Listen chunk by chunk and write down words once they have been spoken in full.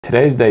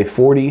Today's day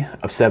 40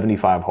 of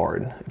 75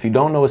 hard. If you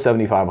don't know what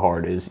 75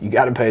 hard is, you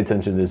got to pay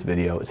attention to this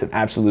video. It's an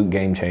absolute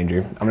game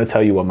changer. I'm going to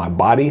tell you what my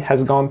body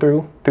has gone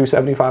through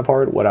 75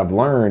 hard, what I've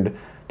learned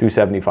through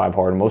 75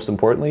 hard, and most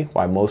importantly,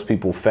 why most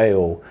people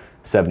fail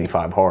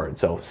 75 hard.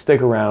 So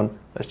stick around.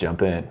 Let's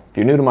jump in. If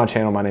you're new to my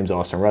channel, my name's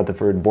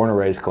Rutherford, born and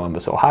raised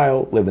Columbus,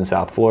 Ohio, live in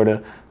South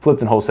Florida,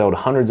 flipped and wholesaled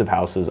hundreds of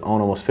houses, own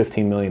almost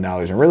 $15 million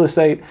in real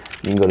estate.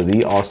 You can go to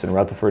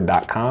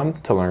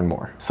theaustinrutherford.com to learn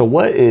more. So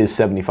what is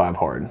 75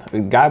 hard?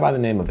 A guy by the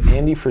name of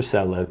Andy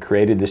Frisella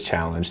created this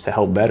challenge to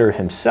help better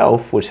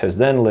himself, which has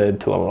then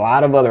led to a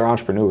lot of other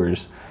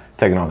entrepreneurs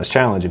taking on this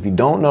challenge. If you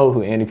don't know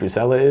who Andy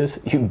Frisella is,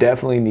 you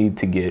definitely need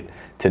to get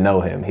to know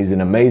him. He's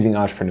an amazing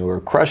entrepreneur,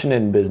 crushing it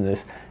in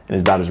business, and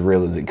it's about as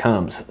real as it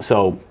comes.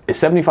 So is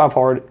 75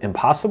 hard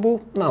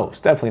impossible? No, it's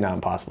definitely not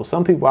impossible.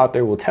 Some people out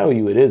there will tell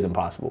you it is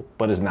impossible,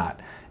 but it's not.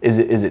 Is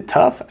it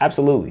tough?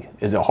 Absolutely.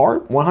 Is it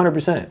hard?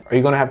 100%. Are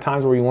you gonna have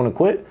times where you wanna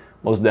quit?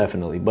 Most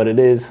definitely, but it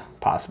is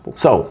possible.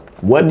 So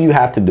what do you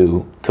have to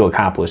do to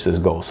accomplish this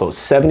goal? So it's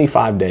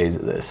 75 days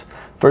of this.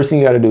 First thing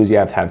you gotta do is you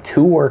have to have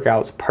 2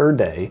 workouts per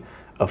day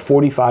of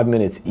 45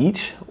 minutes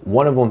each.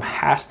 One of them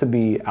has to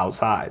be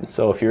outside.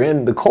 So if you're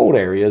in the cold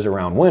areas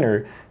around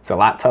winter, it's a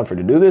lot tougher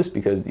to do this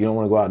because you don't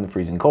want to go out in the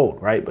freezing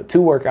cold, right? But 2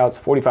 workouts,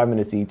 45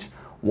 minutes each,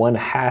 one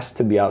has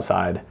to be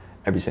outside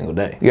every single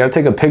day. You got to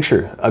take a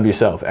picture of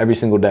yourself every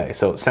single day.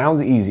 So it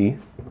sounds easy,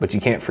 but you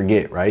can't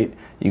forget, right?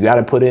 You got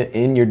to put it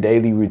in your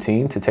daily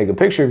routine to take a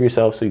picture of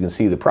yourself so you can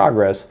see the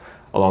progress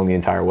along the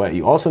entire way.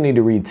 You also need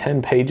to read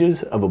 10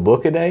 pages of a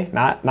book a day,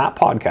 not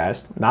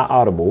podcast, not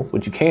Audible,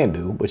 which you can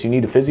do, but you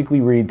need to physically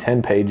read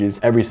 10 pages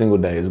every single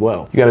day as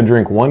well. You got to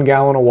drink 1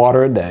 gallon of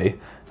water a day.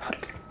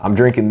 I'm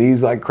drinking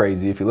these like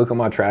crazy. If you look at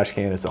my trash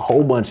can, it's a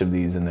whole bunch of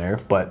these in there,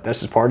 but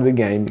that's just part of the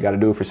game. You got to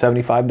do it for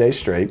 75 days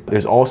straight.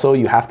 There's also,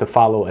 you have to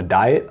follow a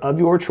diet of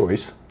your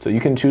choice. So you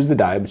can choose the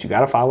diet, but you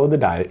got to follow the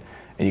diet,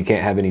 and you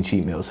can't have any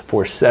cheat meals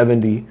for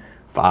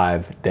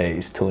 75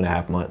 days,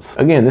 2.5 months.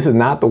 Again, this is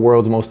not the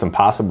world's most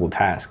impossible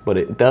task, but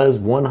it does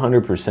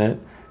 100%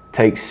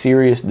 take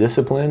serious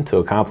discipline to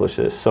accomplish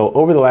this. So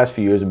over the last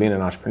few years of being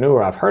an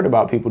entrepreneur, I've heard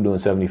about people doing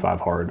 75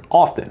 hard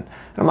often. And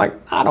I'm like,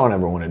 I don't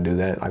ever want to do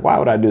that. Like, why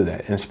would I do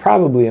that? And it's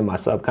probably in my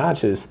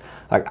subconscious,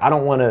 like, I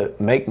don't want to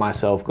make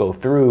myself go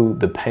through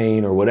the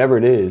pain or whatever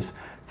it is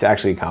to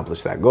actually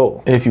accomplish that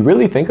goal. And if you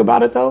really think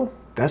about it though,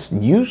 that's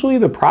usually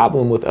the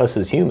problem with us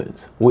as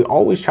humans. We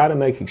always try to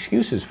make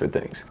excuses for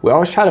things. We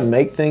always try to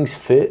make things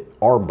fit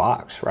our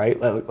box,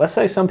 right? Let's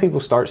say some people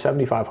start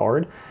 75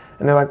 hard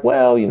and they're like,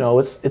 well, you know,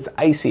 it's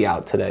icy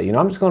out today. You know,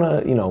 I'm just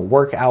gonna, you know,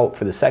 work out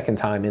for the second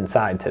time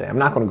inside today. I'm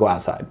not gonna go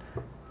outside.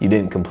 You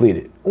didn't complete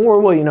it.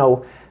 Or, well, you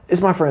know, it's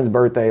my friend's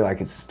birthday,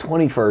 like it's his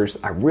 21st.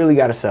 I really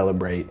gotta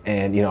celebrate.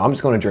 And, you know, I'm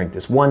just gonna drink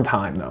this one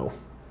time though.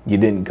 You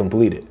didn't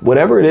complete it.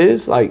 Whatever it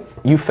is, like,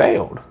 you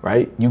failed,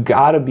 right? You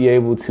gotta be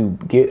able to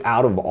get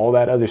out of all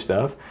that other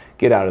stuff,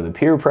 get out of the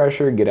peer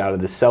pressure, get out of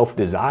the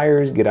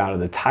self-desires, get out of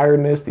the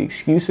tiredness, the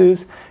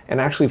excuses, and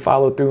actually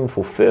follow through and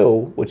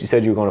fulfill what you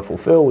said you were gonna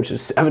fulfill, which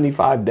is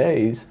 75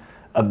 days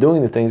of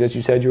doing the things that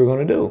you said you were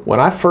gonna do. When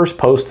I first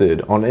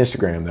posted on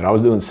Instagram that I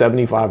was doing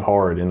 75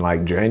 hard in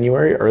like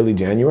January, early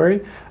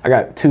January, I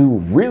got 2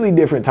 really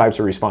different types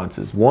of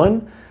responses.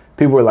 One,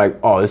 people were like,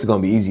 oh, this is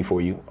gonna be easy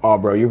for you. Oh,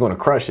 bro, you're gonna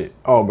crush it.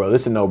 Oh, bro,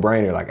 this is a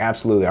no-brainer. Like,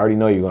 absolutely, I already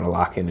know you're gonna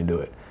lock in and do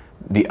it.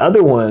 The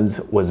other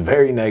ones was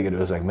very negative.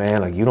 It was like,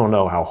 man, like, you don't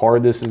know how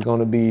hard this is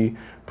gonna be.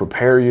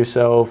 Prepare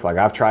yourself. Like,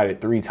 I've tried it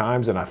 3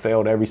 times and I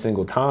failed every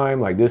single time.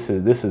 Like, this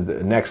is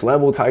the next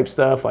level type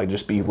stuff. Like,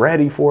 just be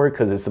ready for it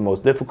because it's the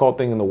most difficult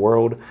thing in the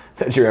world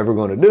that you're ever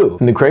gonna do.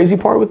 And the crazy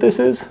part with this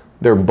is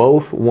they're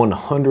both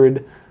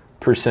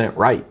 100%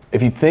 right.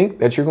 If you think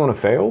that you're gonna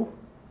fail,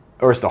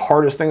 or it's the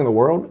hardest thing in the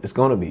world, it's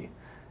gonna be.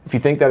 If you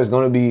think that it's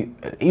gonna be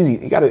easy,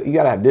 you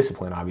gotta have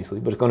discipline,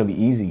 obviously, but it's gonna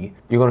be easy,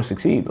 you're gonna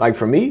succeed. Like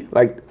for me,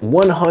 like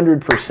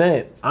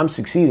 100%, I'm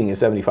succeeding in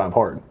 75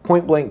 hard,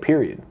 point blank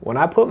period. When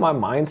I put my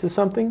mind to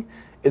something,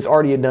 it's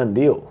already a done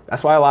deal.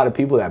 That's why a lot of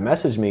people that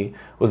messaged me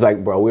was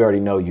like, bro, we already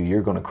know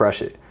you're gonna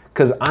crush it.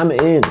 Cause I'm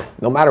in,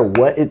 no matter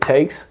what it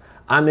takes,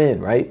 I'm in,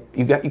 right?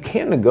 You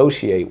can't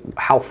negotiate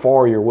how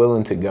far you're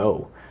willing to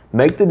go.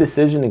 Make the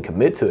decision and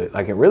commit to it.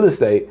 Like in real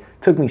estate,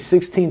 it took me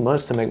 16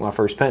 months to make my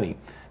first penny.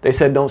 They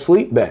said, don't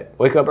sleep, bet.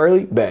 Wake up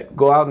early, bet.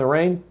 Go out in the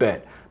rain,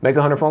 bet. Make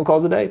 100 phone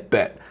calls a day,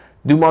 bet.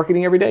 Do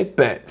marketing every day,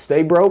 bet.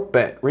 Stay broke,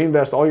 bet.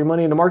 Reinvest all your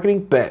money into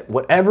marketing, bet.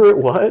 Whatever it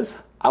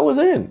was, I was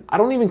in. I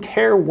don't even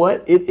care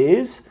what it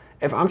is.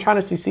 If I'm trying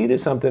to succeed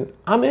at something,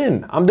 I'm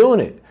in. I'm doing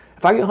it.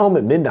 If I get home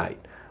at midnight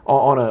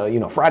on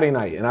a Friday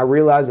night and I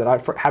realize that I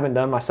haven't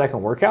done my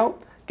second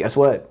workout, guess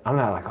what? I'm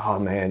not like, oh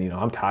man,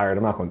 I'm tired.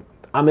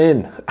 I'm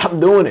in. I'm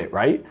doing it,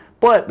 right?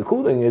 But the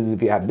cool thing is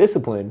if you have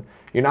discipline,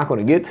 you're not going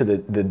to get to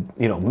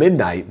the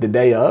midnight the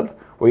day of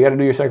where you got to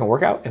do your second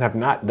workout and have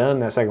not done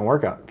that second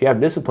workout. If you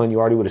have discipline, you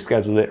already would have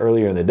scheduled it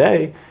earlier in the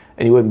day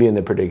and you wouldn't be in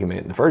the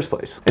predicament in the first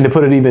place. And to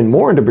put it even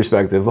more into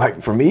perspective,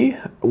 like for me,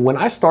 when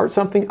I start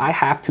something, I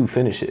have to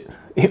finish it.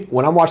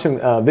 When I'm watching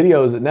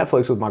videos at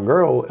Netflix with my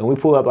girl and we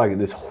pull up like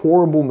this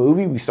horrible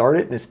movie, we start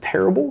it and it's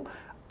terrible,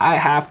 I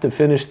have to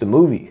finish the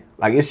movie.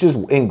 Like, it's just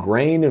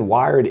ingrained and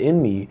wired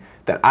in me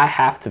that I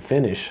have to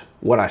finish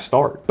what I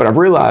start. But I've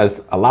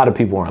realized a lot of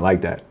people aren't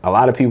like that. A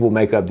lot of people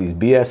make up these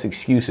BS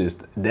excuses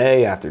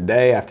day after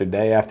day after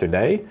day after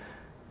day.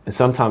 And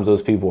sometimes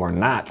those people are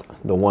not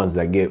the ones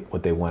that get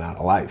what they want out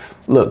of life.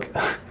 Look,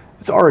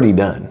 it's already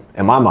done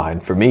in my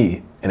mind for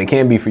me, and it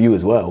can be for you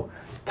as well.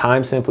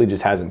 Time simply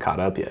just hasn't caught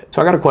up yet.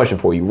 So I got a question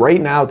for you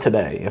right now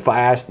today. If I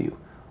asked you,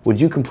 would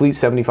you complete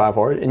 75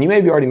 hard? And you may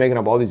be already making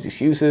up all these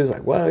excuses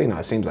like, well, you know,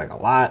 it seems like a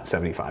lot,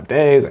 75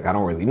 days, like I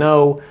don't really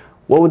know.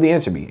 What would the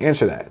answer be?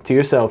 Answer that to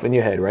yourself in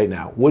your head right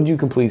now. Would you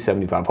complete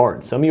 75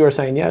 hard? Some of you are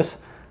saying yes,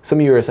 some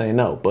of you are saying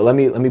no. But let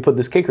me put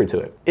this kicker to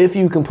it. If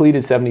you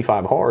completed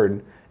 75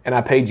 hard and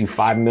I paid you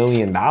 $5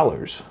 million,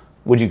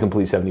 would you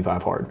complete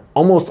 75 hard?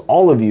 Almost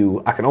all of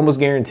you, I can almost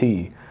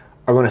guarantee,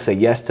 are gonna say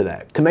yes to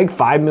that. To make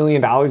 $5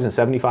 million in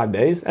 75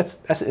 days,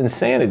 that's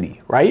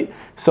insanity, right?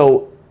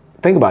 So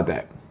think about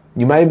that.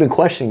 You might have been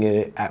questioning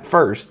it at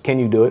first. Can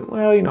you do it?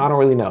 Well, you know, I don't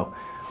really know.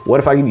 What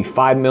if I give you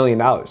 $5 million?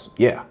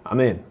 Yeah, I'm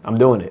in, I'm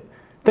doing it.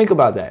 Think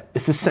about that.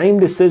 It's the same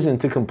decision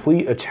to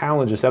complete a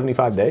challenge of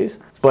 75 days,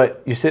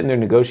 but you're sitting there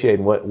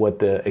negotiating what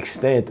the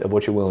extent of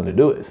what you're willing to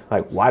do is.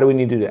 Like, why do we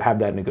need to have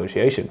that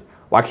negotiation?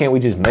 Why can't we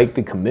just make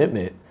the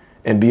commitment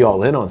and be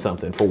all in on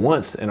something for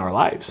once in our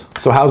lives?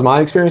 So how's my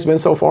experience been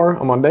so far?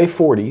 I'm on day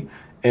 40.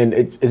 And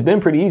it's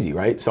been pretty easy,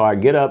 right? So I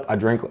get up, I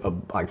drink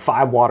like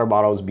 5 water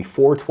bottles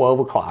before 12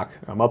 o'clock.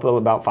 I'm up at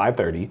about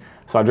 5:30.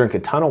 So I drink a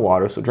ton of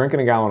water. So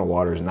drinking a gallon of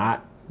water is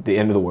not the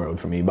end of the world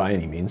for me by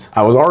any means.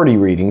 I was already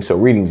reading, so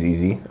reading's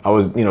easy. I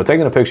was, you know,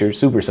 taking a picture,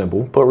 super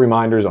simple. Put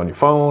reminders on your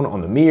phone,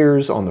 on the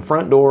mirrors, on the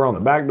front door, on the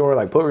back door,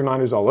 like put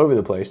reminders all over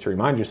the place to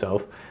remind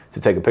yourself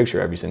to take a picture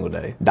every single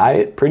day.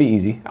 Diet, pretty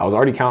easy. I was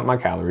already counting my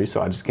calories,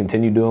 so I just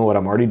continue doing what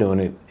I'm already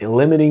doing,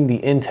 limiting the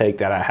intake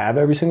that I have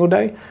every single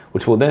day,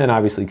 which will then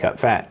obviously cut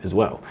fat as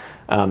well.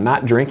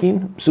 Not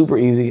drinking, super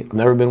easy. I've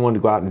never been one to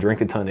go out and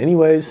drink a ton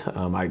anyways.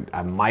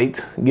 I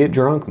might get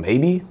drunk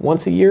maybe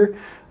once a year.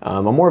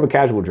 I'm more of a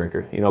casual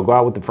drinker, you know, go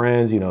out with the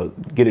friends, you know,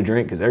 get a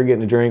drink because they're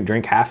getting a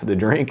drink half of the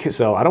drink.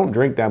 So I don't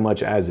drink that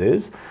much as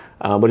is,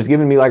 but it's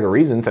given me like a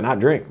reason to not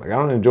drink. Like I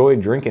don't enjoy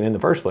drinking in the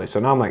first place.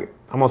 So now I'm like,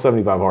 I'm on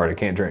 75 hard, I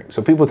can't drink.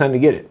 So people tend to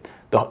get it.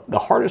 The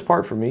hardest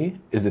part for me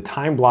is the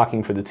time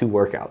blocking for the 2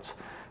 workouts.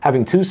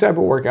 Having 2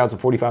 separate workouts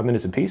of 45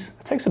 minutes apiece,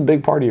 it takes a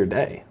big part of your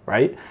day,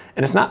 right?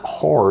 And it's not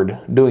hard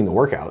doing the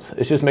workouts.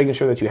 It's just making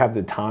sure that you have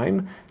the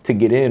time to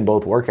get in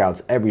both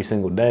workouts every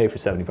single day for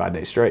 75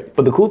 days straight.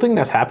 But the cool thing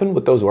that's happened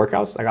with those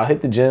workouts, like I'll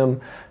hit the gym,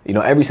 you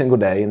know, every single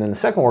day. And then the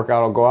second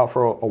workout, I'll go out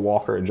for a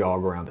walk or a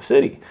jog around the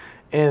city.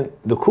 And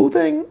the cool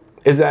thing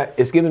is that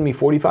it's given me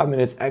 45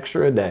 minutes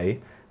extra a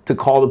day to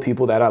call the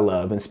people that I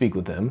love and speak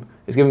with them.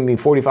 It's giving me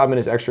 45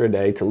 minutes extra a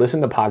day to listen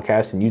to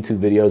podcasts and YouTube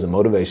videos and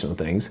motivational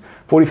things.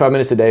 45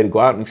 minutes a day to go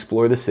out and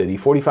explore the city.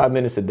 45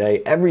 minutes a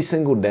day, every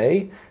single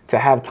day, to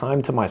have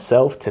time to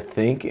myself to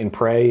think and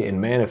pray and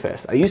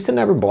manifest. I used to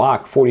never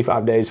block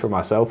 45 days for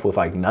myself with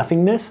like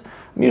nothingness.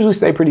 I usually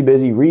stay pretty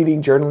busy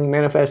reading, journaling,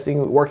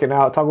 manifesting, working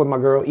out, talking with my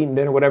girl, eating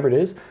dinner, whatever it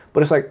is.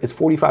 But it's like, it's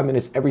 45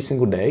 minutes every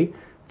single day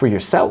for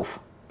yourself.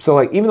 So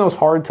like, even though it's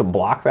hard to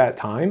block that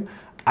time,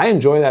 I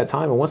enjoy that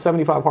time. And once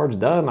 75 hard is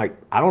done, like,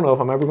 I don't know if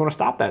I'm ever going to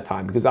stop that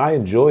time because I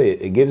enjoy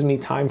it. It gives me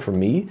time for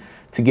me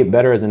to get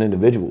better as an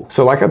individual.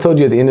 So like I told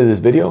you at the end of this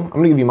video, I'm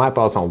going to give you my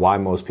thoughts on why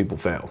most people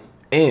fail.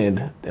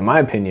 And in my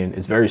opinion,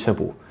 it's very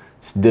simple.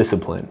 It's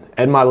discipline.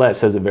 Ed Milet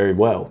says it very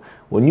well.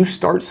 When you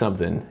start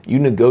something, you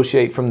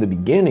negotiate from the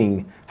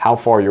beginning how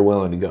far you're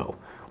willing to go.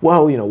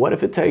 Well, you know, what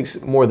if it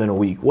takes more than a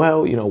week?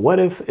 Well, you know, what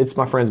if it's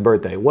my friend's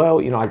birthday? Well,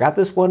 you know, I got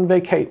this one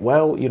vacate.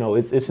 Well, you know,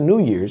 it's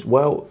New Year's.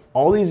 Well,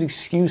 all these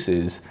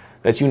excuses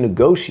that you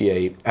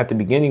negotiate at the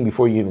beginning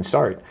before you even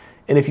start.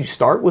 And if you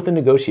start with a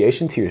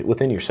negotiation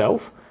within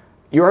yourself,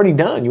 you're already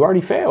done. You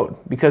already failed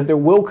because there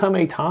will come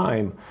a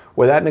time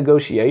where that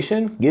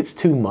negotiation gets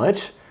too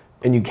much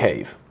and you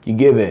cave. You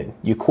give in,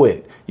 you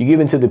quit. You give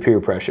into the peer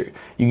pressure.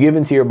 You give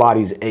into your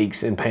body's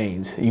aches and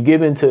pains. You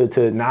give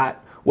into not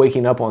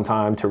waking up on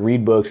time to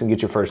read books and get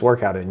your first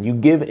workout in. You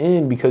give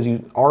in because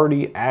you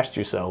already asked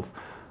yourself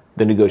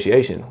the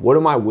negotiation. What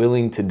am I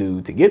willing to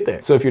do to get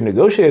there? So if you're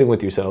negotiating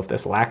with yourself,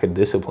 that's lack of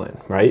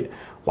discipline, right?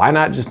 Why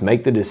not just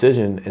make the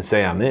decision and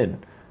say I'm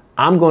in?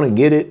 I'm going to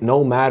get it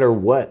no matter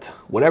what.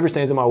 Whatever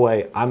stands in my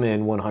way, I'm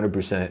in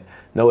 100%.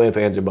 No ifs,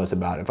 ands, or buts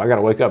about it. If I got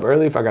to wake up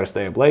early, if I got to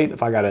stay up late,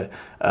 if I got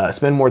to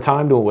spend more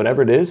time doing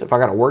whatever it is, if I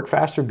got to work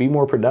faster, be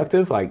more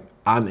productive, like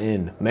I'm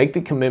in. Make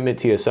the commitment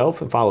to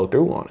yourself and follow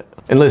through on it.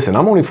 And listen,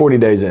 I'm only 40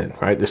 days in,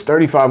 right? There's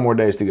 35 more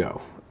days to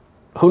go.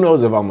 Who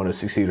knows if I'm going to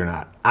succeed or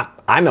not?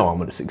 I know I'm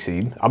going to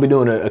succeed. I'll be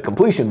doing a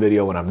completion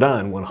video when I'm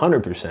done,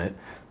 100%.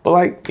 But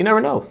like, you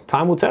never know,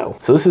 time will tell.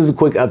 So this is a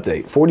quick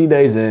update. 40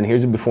 days in,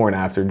 here's a before and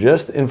after,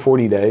 just in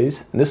 40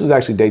 days. And this was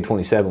actually day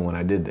 27 when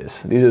I did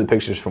this. These are the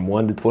pictures from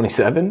 1 to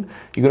 27.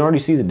 You can already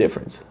see the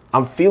difference.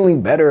 I'm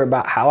feeling better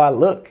about how I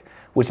look,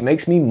 which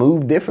makes me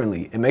move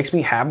differently. It makes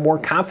me have more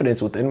confidence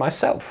within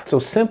myself. So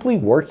simply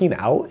working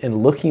out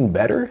and looking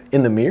better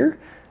in the mirror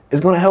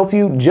is gonna help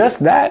you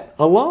just that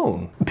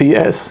alone.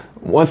 P.S.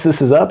 Once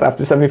this is up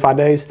after 75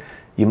 days,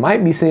 you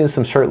might be seeing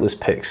some shirtless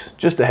pics.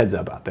 Just a heads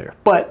up out there.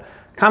 But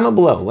comment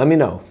below, let me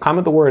know.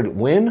 Comment the word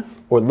win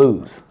or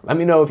lose. Let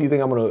me know if you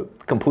think I'm gonna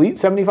complete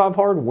 75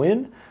 hard,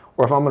 win,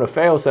 or if I'm gonna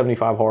fail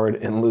 75 hard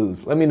and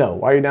lose. Let me know.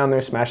 While you're down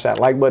there, smash that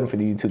like button for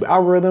the YouTube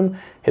algorithm,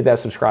 hit that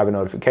subscribe and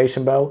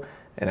notification bell.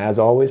 And as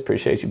always,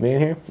 appreciate you being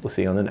here. We'll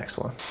see you on the next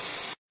one.